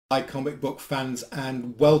Hi comic book fans,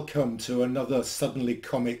 and welcome to another Suddenly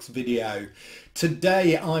Comics video.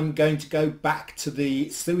 Today I'm going to go back to the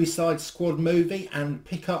Suicide Squad movie and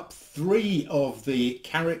pick up three of the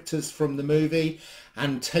characters from the movie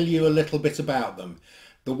and tell you a little bit about them.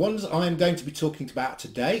 The ones I'm going to be talking about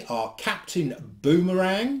today are Captain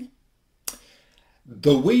Boomerang,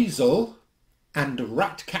 the Weasel and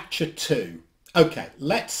Ratcatcher 2. Okay,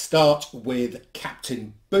 let's start with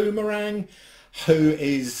Captain Boomerang, who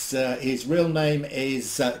is his real name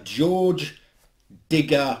is George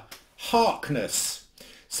Digger Harkness.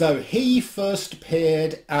 So he first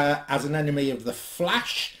appeared as an enemy of the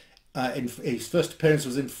Flash. His first appearance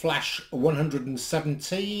was in Flash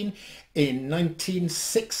 117 in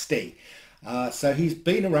 1960. So he's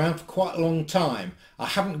been around for quite a long time. I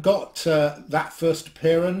haven't got that first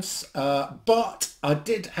appearance, but I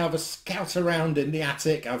did have a scout around in the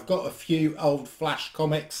attic. I've got a few old Flash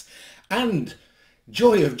comics, and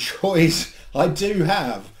joy of joys, I do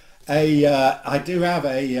have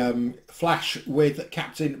a Flash with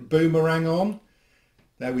Captain Boomerang on.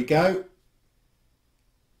 There we go.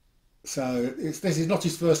 So this is not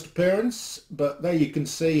his first appearance, but there you can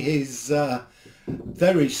see his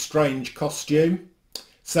very strange costume.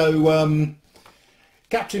 So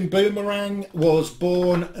Captain Boomerang was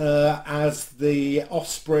born as the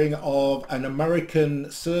offspring of an American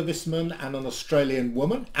serviceman and an Australian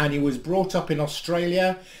woman, and he was brought up in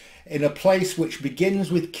Australia in a place which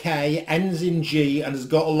begins with K, ends in G, and has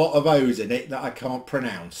got a lot of O's in it that I can't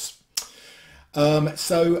pronounce.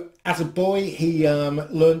 So as a boy he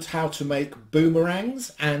learnt how to make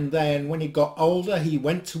boomerangs, and then when he got older he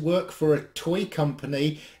went to work for a toy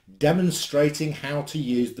company demonstrating how to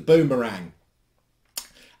use the boomerang,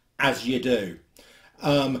 as you do.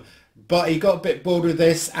 But he got a bit bored with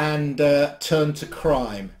this and turned to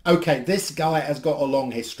crime. Okay, this guy has got a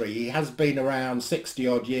long history. He has been around 60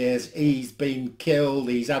 odd years. He's been killed,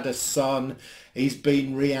 he's had a son, he's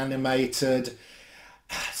been reanimated.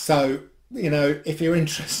 So, you know, if you're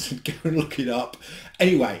interested, go and look it up.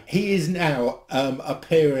 Anyway, he is now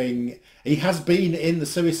appearing. He has been in the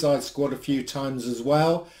Suicide Squad a few times as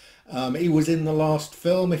well. He was in the last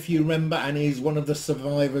film, if you remember, and he's one of the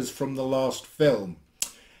survivors from the last film.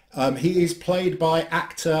 He is played by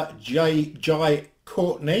actor Jai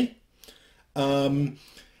Courtney. Do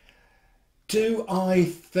I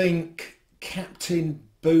think Captain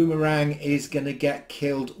Boomerang is going to get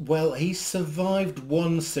killed? Well, he survived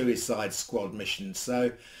one Suicide Squad mission,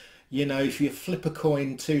 so, you know, if you flip a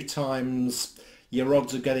coin two times, your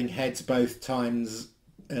odds of getting heads both times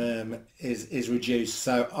is reduced.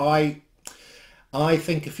 So I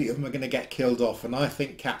think a few of them are going to get killed off, and I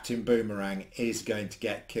think Captain Boomerang is going to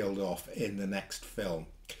get killed off in the next film.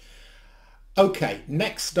 Okay,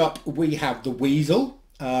 next up we have the Weasel.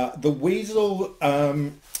 The Weasel,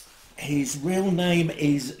 his real name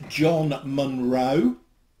is John Monroe,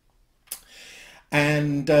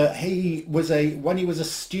 and when he was a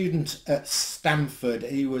student at Stanford,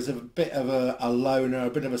 he was a bit of a loner, a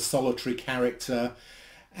bit of a solitary character,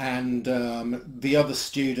 and the other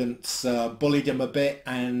students bullied him a bit,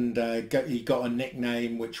 and he got a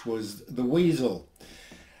nickname which was the Weasel.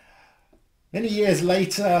 Many years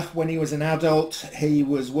later, when he was an adult, he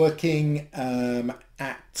was working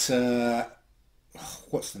at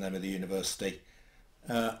what's the name of the university?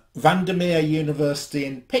 Vandermeer University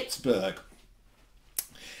in Pittsburgh,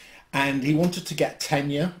 and he wanted to get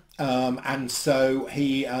tenure. And so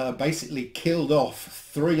he basically killed off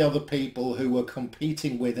three other people who were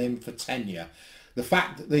competing with him for tenure. The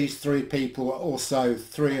fact that these three people were also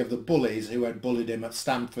three of the bullies who had bullied him at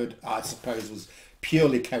Stanford, I suppose, was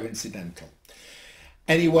purely coincidental.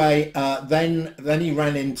 Anyway, then he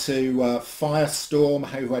ran into Firestorm,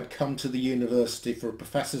 who had come to the university for a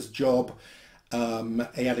professor's job.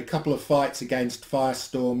 He had a couple of fights against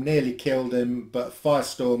Firestorm, nearly killed him, but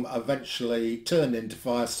Firestorm eventually turned into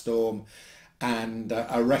Firestorm and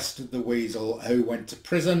arrested the Weasel, who went to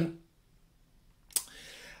prison.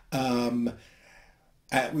 He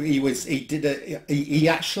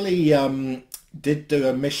actually did do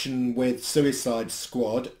a mission with Suicide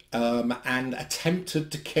Squad and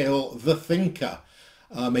attempted to kill the Thinker.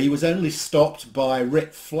 He was only stopped by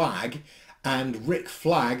Rick Flag, and Rick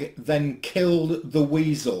Flag then killed the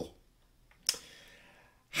Weasel.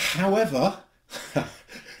 However,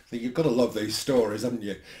 you've got to love these stories, haven't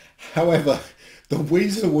you? However, the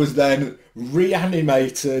Weasel was then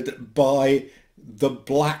reanimated by the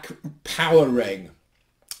Black Power Ring.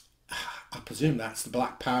 I presume that's the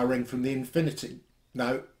Black Power Ring from the Infinity.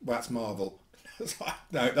 No, that's Marvel.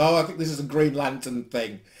 No, I think this is a Green Lantern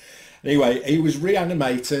thing. Anyway, he was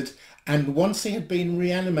reanimated And once he had been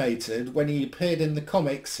reanimated, when he appeared in the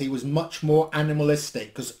comics, he was much more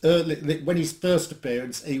animalistic, because when his first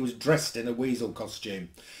appearance, he was dressed in a Weasel costume.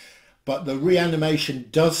 But the reanimation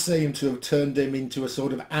does seem to have turned him into a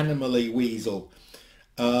sort of animal-y Weasel.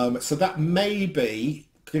 So that may be,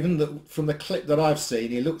 given that from the clip that I've seen,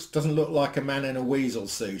 he doesn't look like a man in a Weasel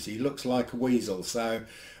suit. He looks like a Weasel. So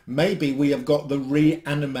maybe we have got the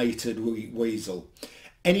reanimated Weasel.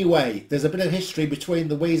 Anyway, there's a bit of history between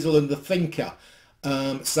the Weasel and the Thinker.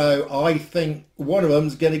 So I think one of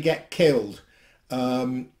them's going to get killed.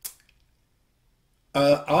 I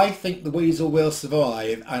think the Weasel will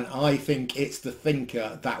survive, and I think it's the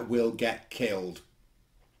Thinker that will get killed.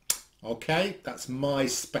 Okay, that's my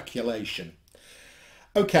speculation.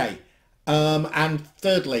 Okay, and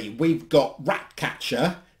thirdly, we've got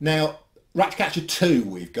Ratcatcher. Now, Ratcatcher 2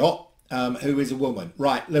 we've got. Who is a woman.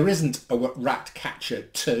 Right, there isn't a Ratcatcher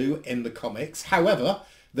 2 in the comics. However,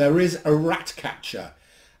 there is a Ratcatcher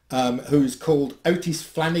who's called Otis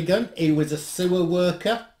Flanagan. He was a sewer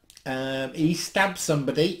worker. He stabbed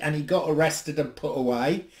somebody and he got arrested and put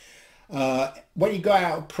away. When he got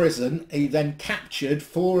out of prison, he then captured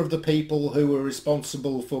 4 of the people who were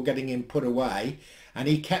responsible for getting him put away, and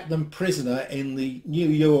he kept them prisoner in the New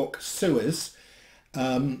York sewers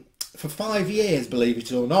for 5 years, believe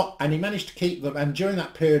it or not, and he managed to keep them. And during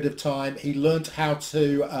that period of time, he learnt how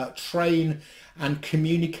to train and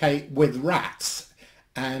communicate with rats.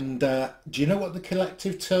 And do you know what the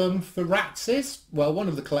collective term for rats is? Well, one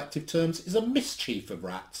of the collective terms is a mischief of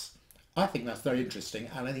rats. I think that's very interesting,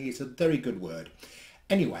 and I think it's a very good word.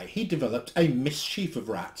 Anyway, he developed a mischief of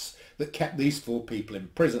rats that kept these 4 people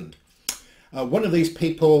imprisoned. One of these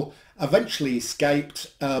people eventually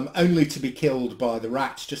escaped, only to be killed by the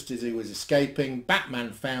rats just as he was escaping.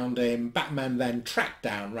 Batman found him. Batman then tracked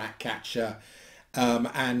down Ratcatcher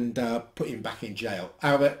and put him back in jail.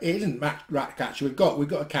 However, it isn't Ratcatcher. We've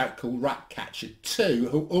got a character called Ratcatcher 2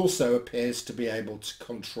 who also appears to be able to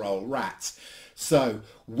control rats. So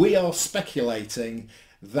we are speculating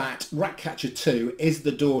that Ratcatcher 2 is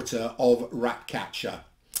the daughter of Ratcatcher.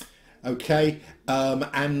 Okay,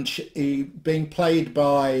 and she being played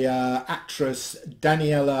by actress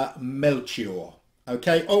Daniela Melchior.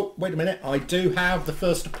 Okay, oh, wait a minute, I do have the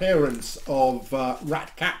first appearance of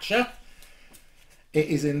Ratcatcher. It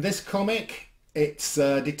is in this comic. It's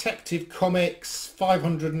Detective Comics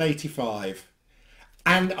 585.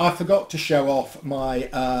 And I forgot to show off my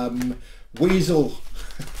Weasel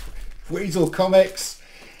comics.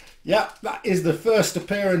 Yeah, that is the first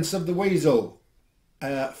appearance of the Weasel.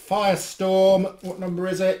 Firestorm, what number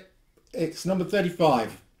is it? It's number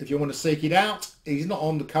 35. If you want to seek it out, he's not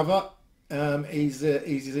on the cover. But he did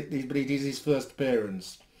his first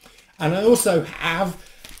appearance. And I also have,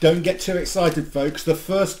 don't get too excited folks, the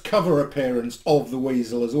first cover appearance of the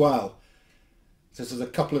Weasel as well. So this is a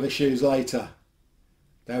couple of issues later.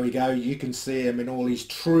 There we go, you can see him in all his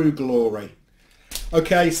true glory.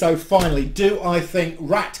 Okay, so finally, do I think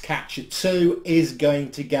Ratcatcher 2 is going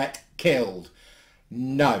to get killed?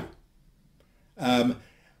 No.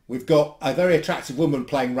 We've got a very attractive woman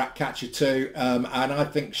playing Ratcatcher 2, and I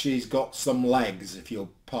think she's got some legs, if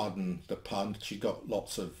you'll pardon the pun. She's got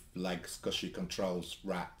lots of legs because she controls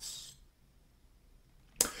rats.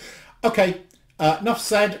 Okay, enough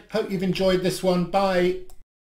said. Hope you've enjoyed this one. Bye.